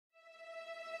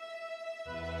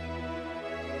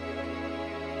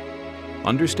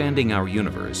Understanding our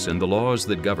universe and the laws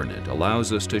that govern it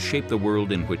allows us to shape the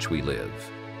world in which we live.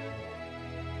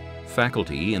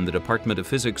 Faculty in the Department of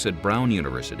Physics at Brown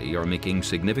University are making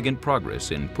significant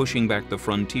progress in pushing back the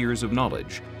frontiers of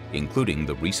knowledge, including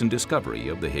the recent discovery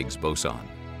of the Higgs boson.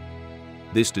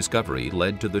 This discovery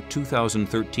led to the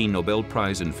 2013 Nobel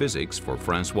Prize in Physics for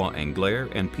François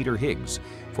Englert and Peter Higgs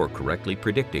for correctly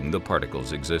predicting the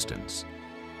particle's existence.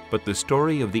 But the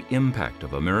story of the impact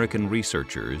of American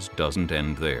researchers doesn't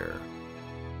end there.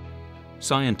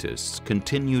 Scientists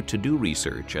continue to do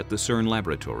research at the CERN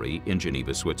laboratory in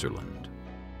Geneva, Switzerland.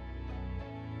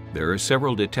 There are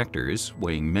several detectors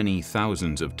weighing many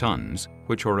thousands of tons,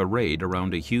 which are arrayed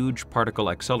around a huge particle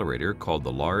accelerator called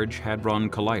the Large Hadron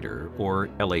Collider, or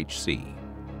LHC.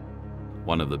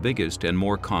 One of the biggest and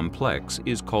more complex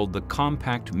is called the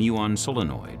Compact Muon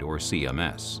Solenoid, or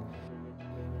CMS.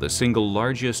 The single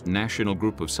largest national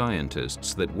group of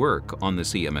scientists that work on the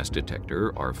CMS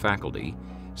detector are faculty,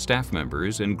 staff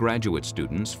members, and graduate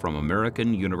students from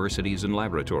American universities and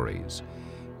laboratories,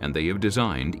 and they have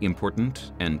designed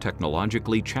important and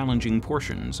technologically challenging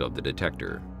portions of the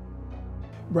detector.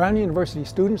 Brown University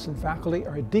students and faculty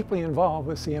are deeply involved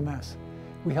with CMS.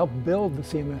 We help build the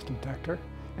CMS detector,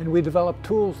 and we develop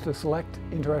tools to select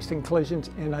interesting collisions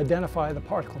and identify the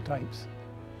particle types.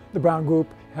 The Brown Group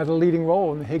had a leading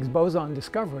role in the Higgs boson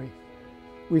discovery.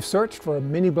 We've searched for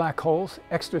mini black holes,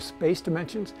 extra space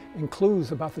dimensions, and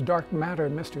clues about the dark matter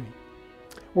mystery.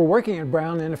 We're working at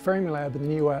Brown in a Fermilab in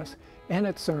the US and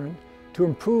at CERN to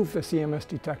improve the CMS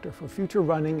detector for future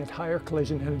running at higher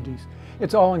collision energies.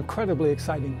 It's all incredibly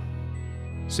exciting.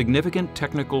 Significant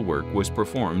technical work was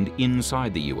performed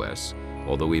inside the US,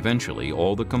 although eventually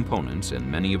all the components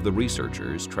and many of the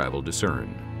researchers traveled to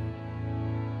CERN.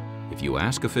 If you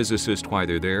ask a physicist why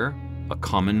they're there, a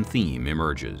common theme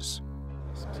emerges.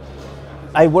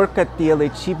 I work at the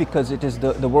LHC because it is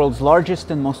the world's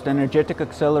largest and most energetic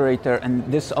accelerator, and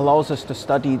this allows us to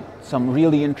study some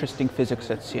really interesting physics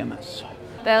at CMS.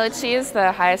 The LHC is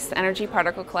the highest energy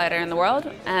particle collider in the world,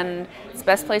 and it's the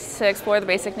best place to explore the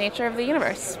basic nature of the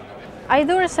universe. I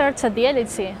do research at the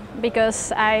LHC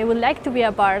because I would like to be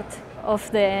a part of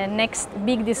the next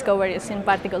big discoveries in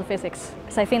particle physics,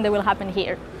 because I think they will happen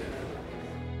here.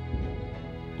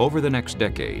 Over the next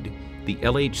decade, the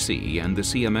LHC and the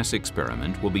CMS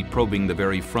experiment will be probing the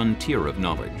very frontier of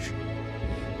knowledge.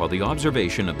 While the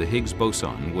observation of the Higgs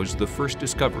boson was the first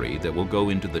discovery that will go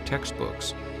into the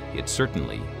textbooks, it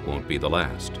certainly won't be the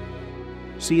last.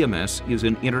 CMS is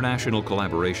an international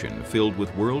collaboration filled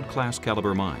with world-class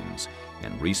caliber minds,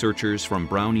 and researchers from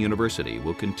Brown University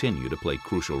will continue to play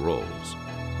crucial roles.